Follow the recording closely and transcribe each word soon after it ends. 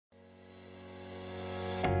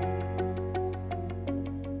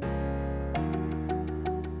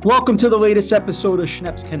Welcome to the latest episode of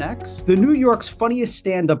Schneps Connects. The New York's Funniest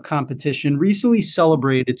Stand-Up competition recently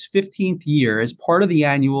celebrated its 15th year as part of the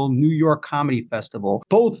annual New York Comedy Festival,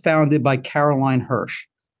 both founded by Caroline Hirsch.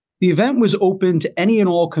 The event was open to any and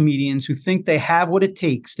all comedians who think they have what it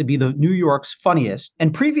takes to be the New York's funniest,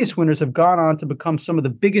 and previous winners have gone on to become some of the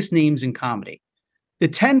biggest names in comedy. The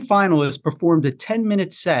 10 finalists performed a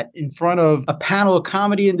 10-minute set in front of a panel of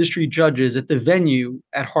comedy industry judges at the venue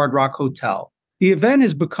at Hard Rock Hotel. The event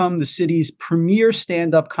has become the city's premier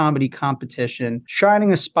stand-up comedy competition,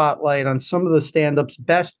 shining a spotlight on some of the stand-up's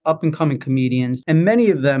best up-and-coming comedians, and many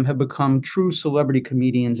of them have become true celebrity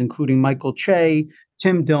comedians, including Michael Che,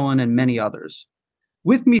 Tim Dillon, and many others.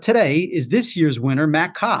 With me today is this year's winner,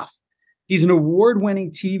 Matt Koff. He's an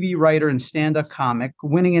award-winning TV writer and stand-up comic,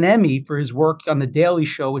 winning an Emmy for his work on The Daily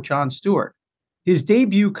Show with Jon Stewart. His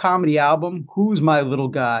debut comedy album, Who's My Little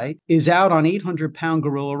Guy, is out on 800 Pound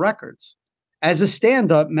Gorilla Records. As a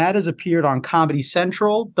stand-up, Matt has appeared on Comedy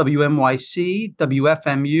Central, WNYC,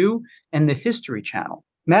 WFMU, and the History Channel.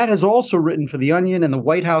 Matt has also written for The Onion and the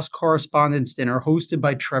White House Correspondents' Dinner, hosted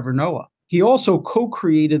by Trevor Noah. He also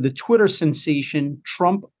co-created the Twitter sensation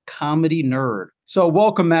Trump Comedy Nerd. So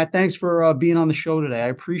welcome, Matt. Thanks for being on the show today. I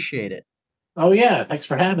appreciate it. Oh, yeah. Thanks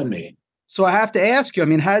for having me. So I have to ask you,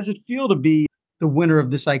 how does it feel to be the winner of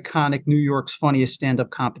this iconic New York's Funniest Stand-Up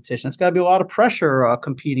competition? It's got to be a lot of pressure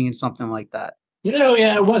competing in something like that.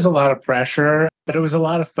 Yeah, it was a lot of pressure, but it was a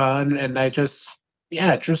lot of fun. And I just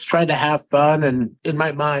tried to have fun. And in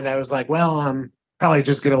my mind, I was like, well, I'm probably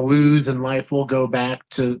just going to lose and life will go back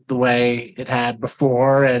to the way it had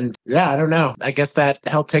before. And yeah, I don't know. I guess that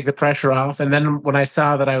helped take the pressure off. And then when I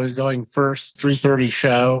saw that I was going first, 3:30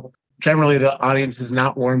 show, generally the audience is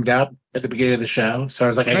not warmed up at the beginning of the show. So I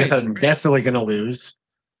was like, I guess I'm definitely going to lose.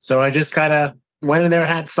 So I just kind of went in there,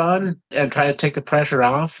 had fun, and tried to take the pressure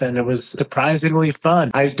off. And it was surprisingly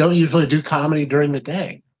fun. I don't usually do comedy during the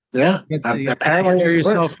day. Yeah, apparently hear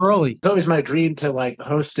yourself early. It's always my dream to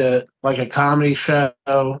host a comedy show,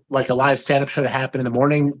 like a live stand-up show that happened in the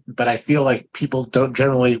morning. But I feel like people don't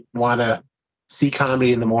generally want to see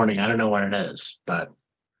comedy in the morning. I don't know what it is, but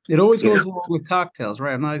it always goes along with cocktails,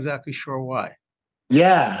 right? I'm not exactly sure why.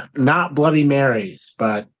 Yeah, not Bloody Marys,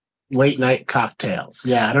 but late night cocktails.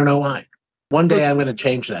 Yeah, I don't know why. One day I'm going to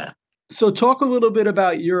change that. So talk a little bit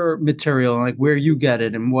about your material, like where you get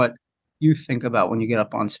it and what you think about when you get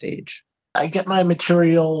up on stage. I get my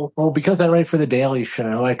material, because I write for The Daily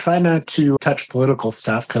Show. I try not to touch political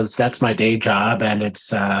stuff because that's my day job and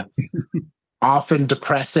it's often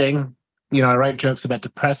depressing. I write jokes about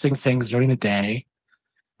depressing things during the day.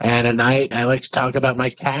 And at night, I like to talk about my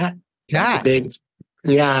cat. Cat?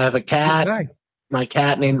 I have a cat. Okay. My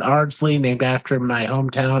cat named Ardsley, named after my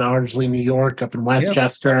hometown, Ardsley, New York, up in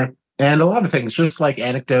Westchester. And a lot of things, just like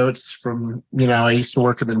anecdotes from, I used to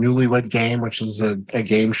work in the Newlywed Game, which is a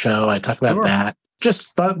game show. I talk about that.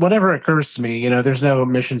 Just fun, whatever occurs to me. There's no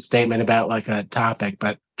mission statement about a topic,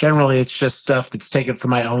 but generally it's just stuff that's taken from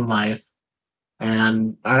my own life.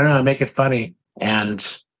 And I don't know, I make it funny. And,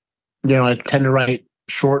 I tend to write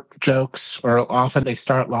short jokes, or often they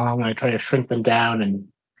start long and I try to shrink them down. And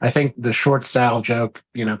I think the short style joke,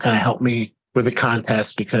 kind of helped me with the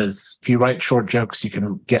contest, because if you write short jokes, you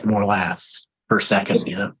can get more laughs per second,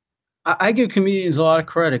 I give comedians a lot of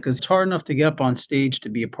credit because it's hard enough to get up on stage to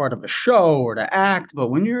be a part of a show or to act. But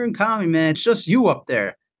when you're in comedy, man, it's just you up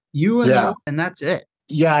there, and that's it.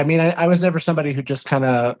 Yeah. I was never somebody who just kind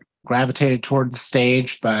of gravitated toward the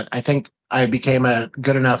stage, but I think I became a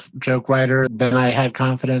good enough joke writer. Then I had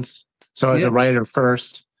confidence. So I was a writer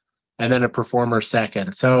first and then a performer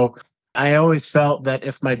second. So I always felt that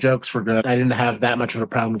if my jokes were good, I didn't have that much of a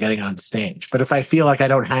problem getting on stage. But if I feel like I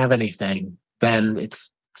don't have anything, then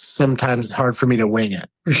it's sometimes hard for me to wing it.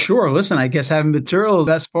 For sure. Listen, I guess having material is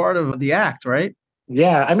the best part of the act, right?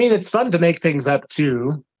 Yeah. it's fun to make things up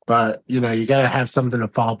too, but you got to have something to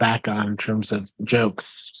fall back on in terms of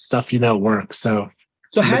jokes, stuff works. So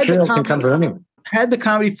material can come from anyone. Had the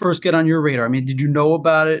comedy first get on your radar? Did you know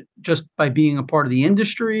about it just by being a part of the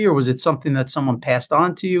industry, or was it something that someone passed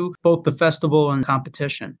on to you, both the festival and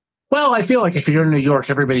competition? Well, I feel like if you're in New York,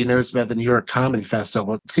 everybody knows about the New York Comedy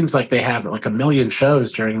Festival. It seems like they have a million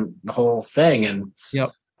shows during the whole thing. And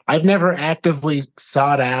I've never actively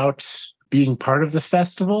sought out being part of the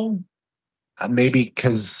festival. Maybe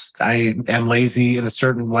because I am lazy in a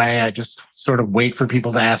certain way. I just sort of wait for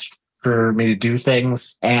people to ask for me to do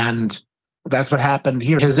things. And that's what happened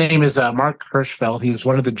here. His name is Mark Hirschfeld. He was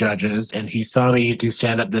one of the judges, and he saw me do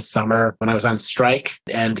stand-up this summer when I was on strike,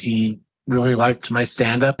 and he really liked my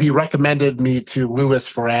stand-up. He recommended me to Louis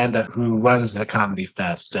Ferranda, who runs the Comedy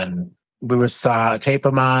Fest, and Lewis saw a tape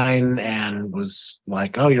of mine and was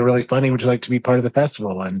like, "Oh, you're really funny. Would you like to be part of the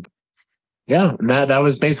festival?" And yeah, and that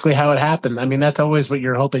was basically how it happened. I mean, that's always what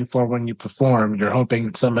you're hoping for when you perform. You're hoping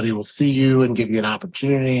that somebody will see you and give you an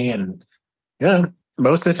opportunity. And yeah,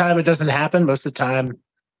 most of the time it doesn't happen. Most of the time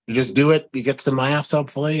you just do it, you get some laughs,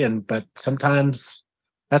 hopefully. But sometimes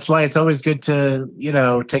that's why it's always good to,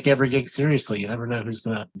 take every gig seriously. You never know who's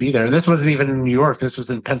going to be there. And this wasn't even in New York. This was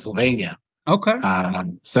in Pennsylvania. Okay.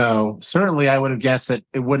 So certainly I would have guessed that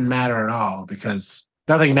it wouldn't matter at all because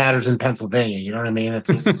nothing matters in Pennsylvania. You know what I mean?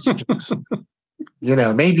 It's just,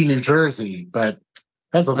 maybe New Jersey, but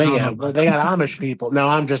Pennsylvania, they got Amish people. No,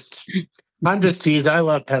 I'm just teasing. I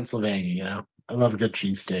love Pennsylvania, I love a good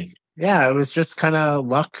cheesesteak. Yeah, it was just kind of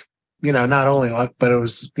luck, not only luck, but it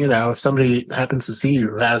was, if somebody happens to see you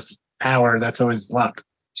who has power, that's always luck.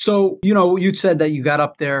 So, you said that you got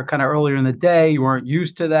up there kind of earlier in the day. You weren't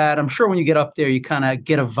used to that. I'm sure when you get up there, you kind of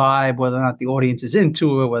get a vibe, whether or not the audience is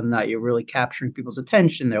into it, whether or not you're really capturing people's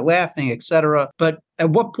attention, they're laughing, etc. But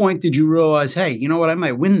at what point did you realize, hey, you know what, I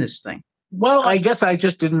might win this thing? Well, I guess I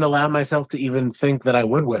just didn't allow myself to even think that I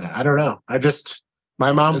would win it. I don't know.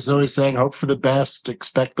 My mom is always saying, hope for the best,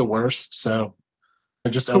 expect the worst. So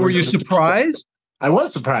So were you surprised? I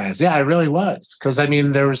was surprised. Yeah, I really was. Because,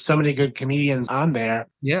 there were so many good comedians on there.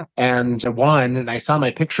 Yeah. And one, and I saw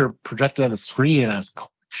my picture projected on the screen, and I was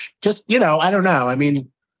just, I don't know.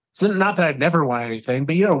 It's not that I'd never won anything,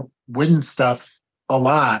 but, win stuff a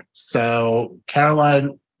lot. So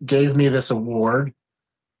Caroline gave me this award,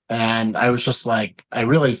 and I was just like, I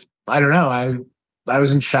don't know. I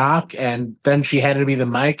was in shock. And then she handed me the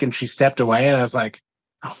mic, and she stepped away, and I was like,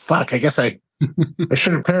 oh, fuck, I guess I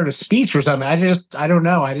should have prepared a speech or something. I don't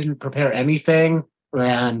know. I didn't prepare anything.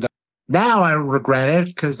 And now I regret it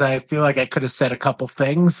because I feel like I could have said a couple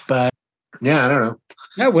things, but yeah, I don't know.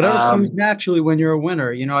 Yeah, whatever comes naturally when you're a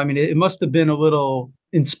winner. It must have been a little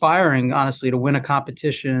inspiring, honestly, to win a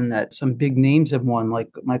competition that some big names have won, like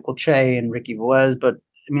Michael Che and Ricky Velez. But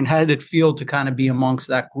how did it feel to kind of be amongst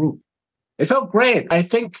that group? It felt great. I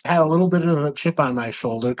think I had a little bit of a chip on my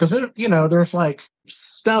shoulder because, there's like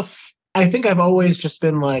stuff. I think I've always just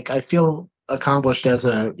been like, I feel accomplished as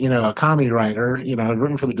a comedy writer. I've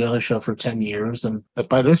written for The Daily Show for 10 years. And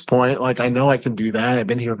by this point, like, I know I can do that. I've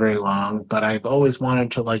been here very long, but I've always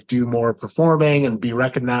wanted to like do more performing and be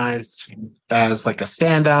recognized as like a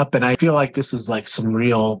stand-up. And I feel like this is like some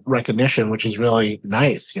real recognition, which is really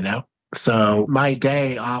nice, So my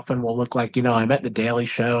day often will look like, I'm at The Daily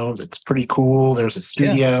Show. It's pretty cool. There's a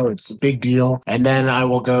studio. Yeah. It's a big deal. And then I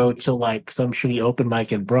will go to like some shitty open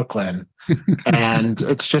mic in Brooklyn. And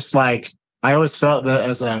it's just like, I always felt that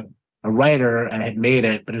as a writer, I had made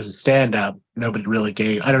it, but as a stand-up, nobody really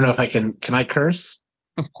gave. I don't know if can I curse?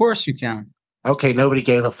 Of course you can. Okay, nobody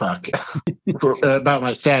gave a fuck about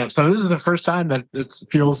my stand-up. So this is the first time that it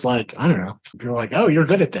feels like, I don't know, you're like, oh, you're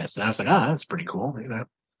good at this. And I was like, oh, that's pretty cool,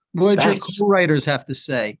 What do co-writers have to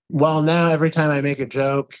say? Well, now every time I make a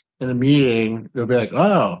joke in a meeting, they'll be like,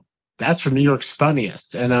 oh, that's from New York's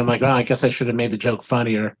Funniest. And I'm like, oh, I guess I should have made the joke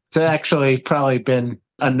funnier. It's actually probably been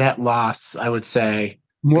a net loss, I would say.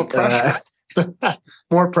 More pressure.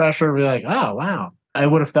 More pressure. Be like, oh, wow. I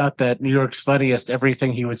would have thought that New York's Funniest,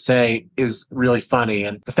 everything he would say is really funny.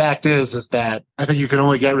 And the fact is that I think you can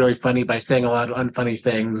only get really funny by saying a lot of unfunny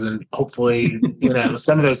things. And hopefully,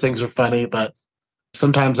 some of those things are funny, but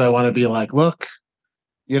sometimes I want to be like, look,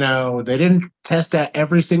 they didn't test out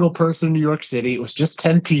every single person in New York City. It was just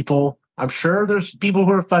 10 people. I'm sure there's people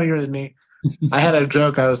who are funnier than me. I had a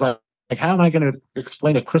joke. I was like, how am I going to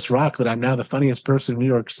explain to Chris Rock that I'm now the funniest person in New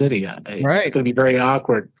York City? Right. It's going to be very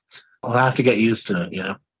awkward. I'll have to get used to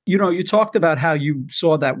it, You talked about how you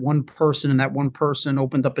saw that one person and that one person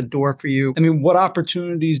opened up a door for you. What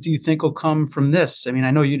opportunities do you think will come from this? I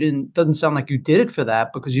know doesn't sound like you did it for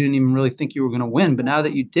that because you didn't even really think you were going to win. But now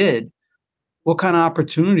that you did, what kind of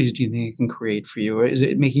opportunities do you think it can create for you? Is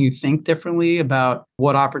it making you think differently about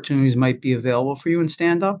what opportunities might be available for you in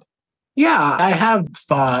stand-up? Yeah, I have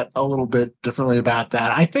thought a little bit differently about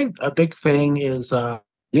that. I think a big thing is, I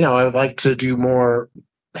would like to do more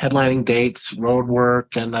headlining dates, road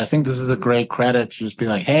work. And I think this is a great credit to just be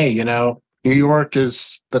like, hey, New York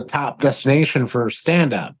is the top destination for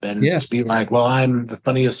stand-up. And just be like, well, I'm the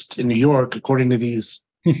funniest in New York, according to these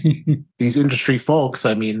industry folks.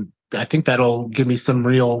 I think that'll give me some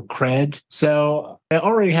real cred. So I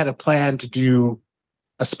already had a plan to do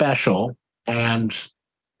a special, and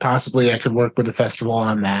possibly I could work with the festival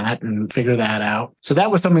on that and figure that out. So that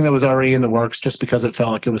was something that was already in the works just because it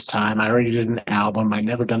felt like it was time. I already did an album. I'd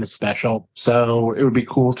never done a special. So it would be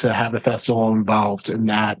cool to have the festival involved in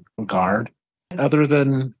that regard. Other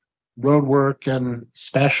than road work and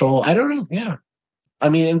special. I don't know. Yeah. I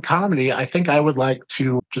mean, in comedy, I think I would like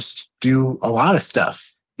to just do a lot of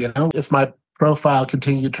stuff. If my profile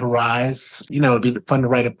continued to rise, it'd be fun to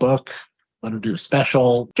write a book, fun to do a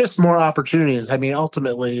special, just more opportunities. I mean,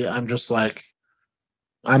 ultimately, I'm just like,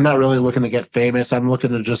 I'm not really looking to get famous. I'm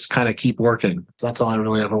looking to just kind of keep working. That's all I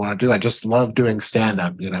really ever want to do. I just love doing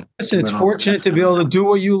stand-up. Listen, it's fortunate to be able to do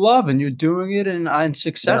what you love, and you're doing it and Yeah.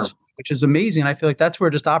 successful, which is amazing. I feel like that's where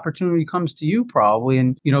just opportunity comes to you probably.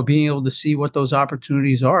 And, being able to see what those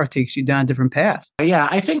opportunities are takes you down a different path. Yeah,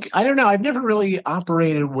 I don't know. I've never really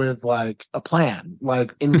operated with like a plan,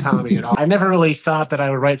 like in comedy at all. I never really thought that I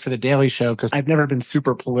would write for The Daily Show because I've never been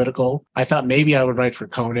super political. I thought maybe I would write for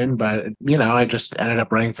Conan, but, I just ended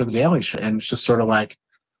up writing for The Daily Show. And it's just sort of like,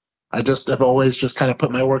 I just have always just kind of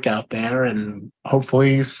put my work out there and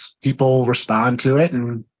hopefully people respond to it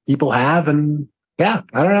and people have. And yeah,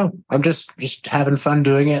 I don't know. I'm just having fun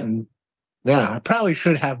doing it. And yeah, I probably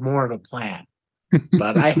should have more of a plan,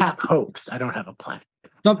 but I have hopes. I don't have a plan.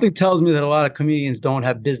 Something tells me that a lot of comedians don't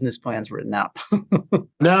have business plans written out.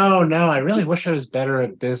 No, I really wish I was better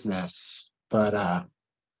at business, but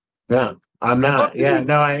yeah, I'm not. Yeah,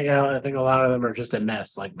 no, I think a lot of them are just a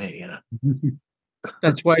mess like me.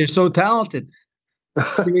 That's why you're so talented.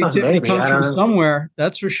 Creativity Maybe comes I from don't know. somewhere,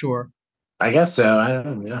 that's for sure. I guess so. I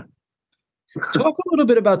don't know. Yeah. Talk a little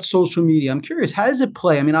bit about social media. I'm curious, how does it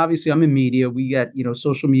play? I mean, obviously, I'm in media. We get,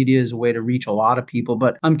 social media is a way to reach a lot of people,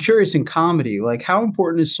 but I'm curious in comedy, like how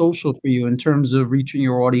important is social for you in terms of reaching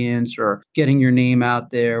your audience or getting your name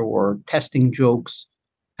out there or testing jokes?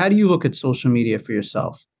 How do you look at social media for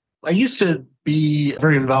yourself? I used to be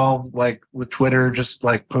very involved, like with Twitter, just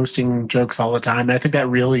like posting jokes all the time. And I think that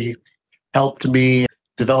really helped me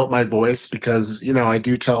develop my voice because, I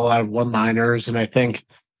do tell a lot of one-liners, and I think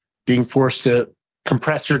being forced to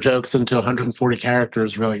compress your jokes into 140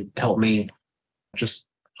 characters really helped me just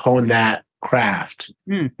hone that craft.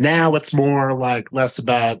 Now it's more like less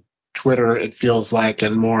about Twitter, it feels like,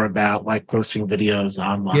 and more about like posting videos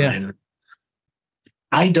online. Yeah.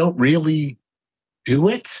 I don't really do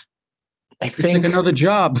it. I think like another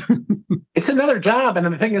job. it's another job. And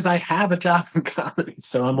the thing is, I have a job in comedy.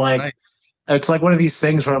 So I'm like, Right. It's like one of these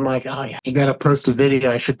things where I'm like, oh yeah, you got to post a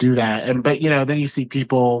video. I should do that. But then you see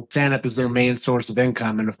people stand up as their main source of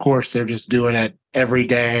income. And of course they're just doing it every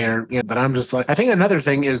day but I'm just like, I think another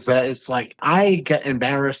thing is that it's like, I get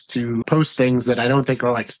embarrassed to post things that I don't think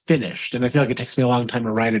are like finished. And I feel like it takes me a long time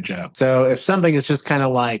to write a joke. So if something is just kind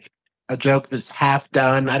of like a joke that's half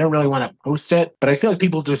done, I don't really want to post it, but I feel like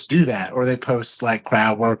people just do that, or they post like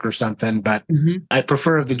crowd work or something. But I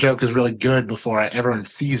prefer if the joke is really good before everyone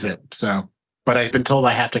sees it. So, but I've been told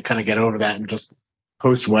I have to kind of get over that and just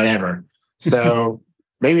post whatever. So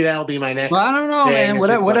maybe that'll be my next. Well, I don't know, thing.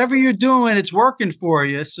 man. Whatever you're doing, it's working for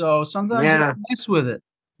you. So sometimes you don't mess with it.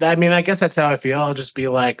 I mean, I guess that's how I feel. I'll just be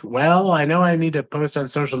like, well, I know I need to post on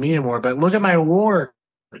social media more, but look at my award.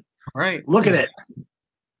 Right. Look at it.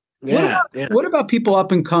 Yeah. What about people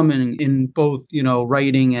up and coming in both,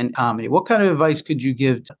 writing and comedy? What kind of advice could you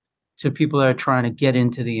give to people that are trying to get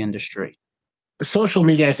into the industry? Social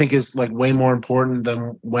media, I think, is like way more important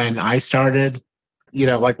than when I started.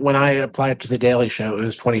 Like when I applied to The Daily Show, it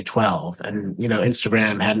was 2012, and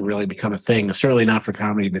Instagram hadn't really become a thing, certainly not for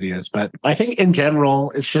comedy videos. But I think in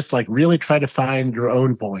general, it's just like really try to find your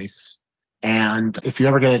own voice. And if you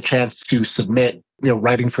ever get a chance to submit,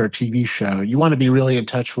 writing for a TV show, you want to be really in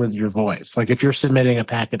touch with your voice. Like if you're submitting a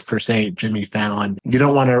packet for, say, Jimmy Fallon, you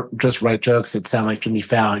don't want to just write jokes that sound like Jimmy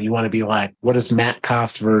Fallon. You want to be like, what is Matt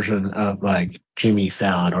Koff's version of like Jimmy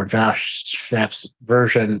Fallon, or Josh Schnepp's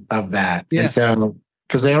version of that? Yeah. And so,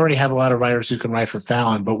 because they already have a lot of writers who can write for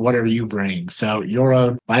Fallon, but what are you bringing? So your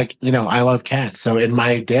own, like, I love cats. So in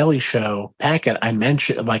my Daily Show packet, I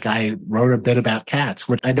mentioned, like, I wrote a bit about cats,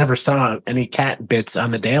 which I never saw any cat bits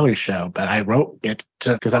on the Daily Show, but I wrote it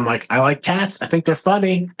because I'm like, I like cats. I think they're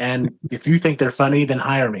funny. And if you think they're funny, then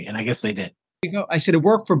hire me. And I guess they did. You go. I said it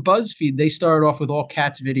worked for BuzzFeed. They started off with all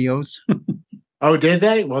cats videos. Oh, did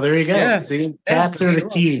they? Well, there you go. Yeah. See, cats are the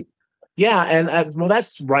key. Yeah, and well,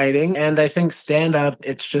 that's writing, and I think stand up.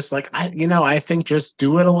 It's just like I think just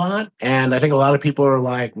do it a lot, and I think a lot of people are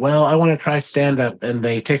like, well, I want to try stand up, and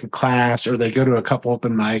they take a class or they go to a couple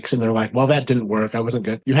open mics, and they're like, well, that didn't work. I wasn't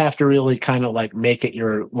good. You have to really kind of like make it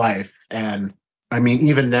your life, and I mean,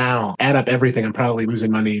 even now, add up everything, I'm probably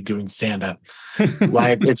losing money doing stand up.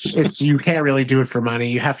 Like it's you can't really do it for money.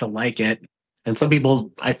 You have to like it, and some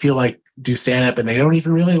people I feel like do stand up and they don't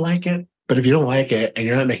even really like it. But if you don't like it and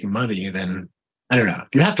you're not making money, then I don't know.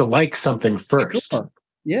 You have to like something first. Sure.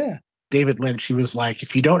 Yeah. David Lynch, he was like,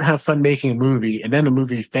 if you don't have fun making a movie and then the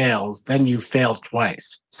movie fails, then you failed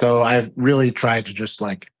twice. So I've really tried to just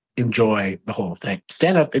like enjoy the whole thing.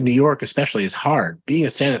 Stand-up in New York especially is hard. Being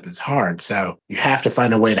a stand-up is hard. So you have to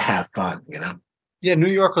find a way to have fun, you know? Yeah, New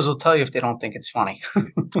Yorkers will tell you if they don't think it's funny.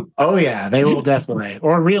 Oh, yeah, they will definitely.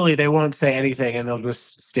 Or really, they won't say anything and they'll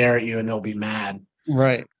just stare at you and they'll be mad.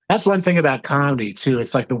 Right. That's one thing about comedy, too.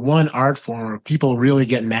 It's like the one art form where people really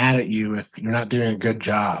get mad at you if you're not doing a good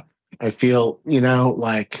job. I feel,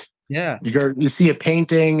 like Yeah. you see a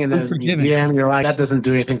painting in a Unforgiving. museum, you're like, that doesn't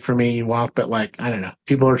do anything for me. You walk, but like, I don't know.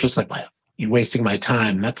 People are just like, well, you're wasting my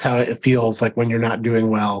time. That's how it feels like when you're not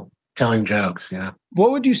doing well telling jokes,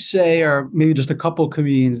 What would you say are maybe just a couple of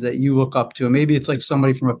comedians that you look up to? Maybe it's like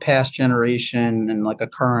somebody from a past generation and like a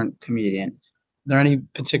current comedian. Are there any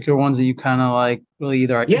particular ones that you kind of like really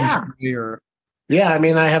either Yeah. enjoy or? Yeah, I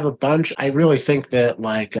mean, I have a bunch. I really think that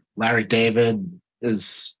like Larry David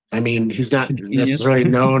is, he's not necessarily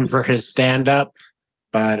known for his stand-up,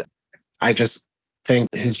 but I just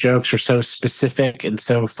think his jokes are so specific and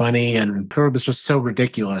so funny, and Curb is just so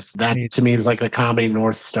ridiculous. That to me is like the comedy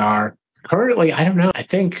North Star. Currently, I don't know. I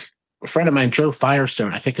think a friend of mine, Joe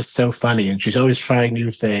Firestone, I think is so funny, and she's always trying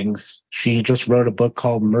new things. She just wrote a book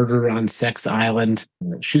called Murder on Sex Island.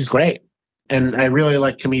 She's great. And I really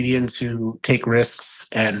like comedians who take risks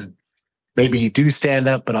and maybe do stand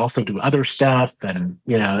up, but also do other stuff. And,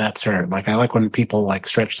 that's her. Like, I like when people like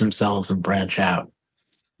stretch themselves and branch out.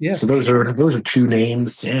 Yeah. So those are two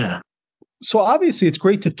names. Yeah. So obviously it's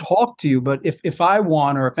great to talk to you, but if I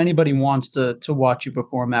want, or if anybody wants to watch you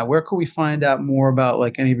perform, Matt, where could we find out more about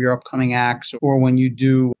like any of your upcoming acts, or when you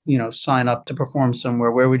do, sign up to perform somewhere,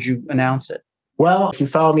 where would you announce it? Well, if you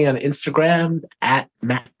follow me on Instagram at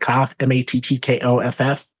Matt Koff,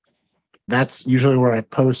 Mattkoff, that's usually where I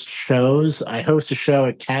post shows. I host a show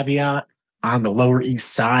at Caveat on the Lower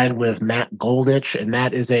East Side with Matt Goldich, and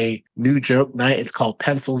that is a new joke night. It's called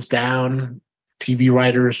Pencils Down. TV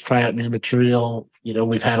writers try out new material.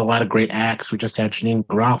 We've had a lot of great acts. We just had Janine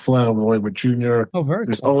Garofalo, Roy Wood Jr. Oh, very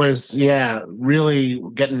There's cool. always, really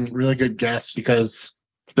getting really good guests, because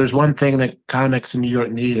there's one thing that comics in New York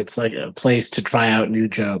need. It's like a place to try out new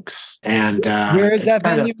jokes. And where is that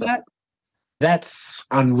venue, Matt? That's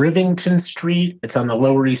on Rivington Street. It's on the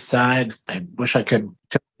Lower East Side. I wish I could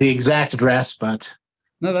tell the exact address, but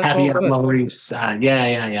no, that's all good. Lower East Side.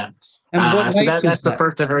 Yeah. And so that's the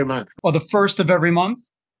first of every month. Oh, the first of every month?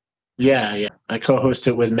 Yeah. I co-host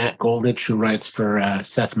it with Matt Goldich, who writes for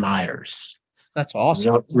Seth Meyers. That's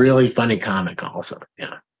awesome. Really funny comic also.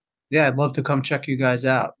 Yeah. Yeah, I'd love to come check you guys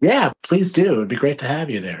out. Yeah, please do. It'd be great to have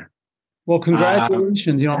you there. Well,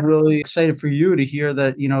 congratulations. I'm really excited for you to hear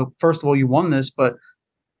that, first of all, you won this, but,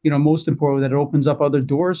 most importantly, that it opens up other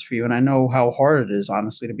doors for you. And I know how hard it is,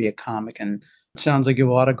 honestly, to be a comic. And it sounds like you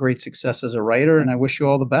have a lot of great success as a writer, and I wish you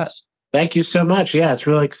all the best. Thank you so much. Yeah, it's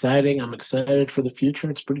really exciting. I'm excited for the future.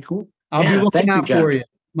 It's pretty cool. I'll be looking out for you.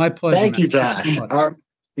 My pleasure. Thank you, Josh.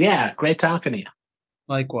 Yeah, great talking to you.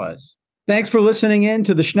 Likewise. Thanks for listening in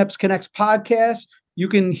to the Schneps Connects podcast. You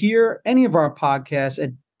can hear any of our podcasts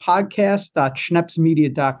at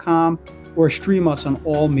podcast.schnepsmedia.com or stream us on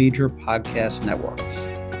all major podcast networks.